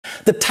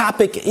The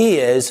topic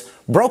is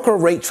broker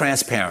rate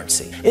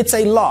transparency. It's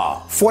a law,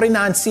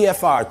 49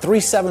 CFR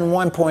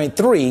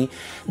 371.3,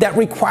 that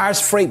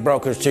requires freight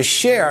brokers to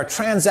share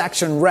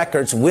transaction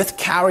records with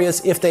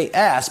carriers if they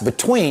ask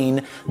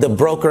between the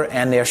broker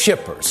and their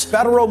shippers.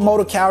 Federal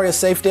Motor Carrier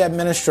Safety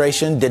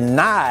Administration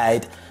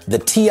denied the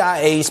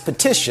TIA's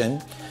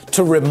petition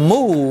to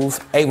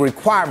remove a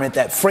requirement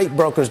that freight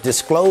brokers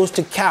disclose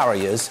to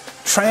carriers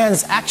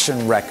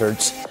transaction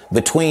records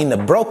between the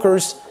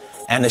brokers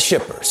and the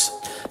shippers.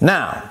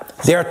 Now,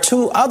 there are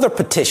two other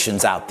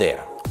petitions out there.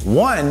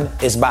 One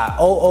is by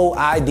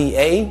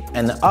OOIDA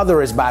and the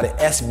other is by the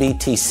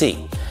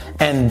SBTC.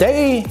 And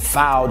they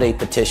filed a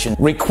petition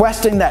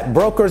requesting that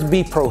brokers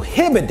be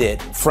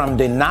prohibited from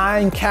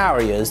denying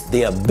carriers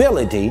the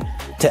ability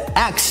to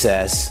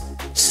access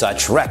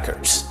such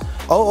records.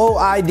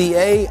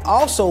 OOIDA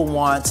also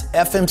wants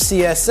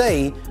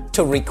FMCSA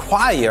to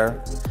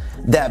require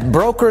that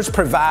brokers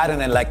provide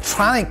an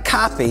electronic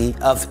copy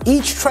of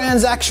each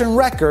transaction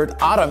record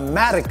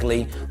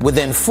automatically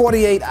within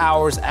 48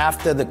 hours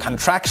after the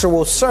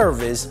contractual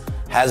service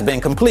has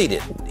been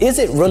completed. Is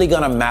it really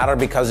going to matter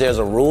because there's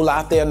a rule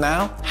out there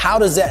now? How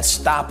does that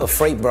stop a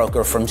freight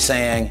broker from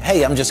saying,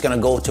 hey, I'm just going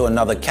to go to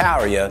another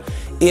carrier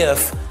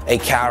if a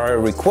carrier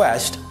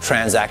requests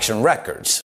transaction records?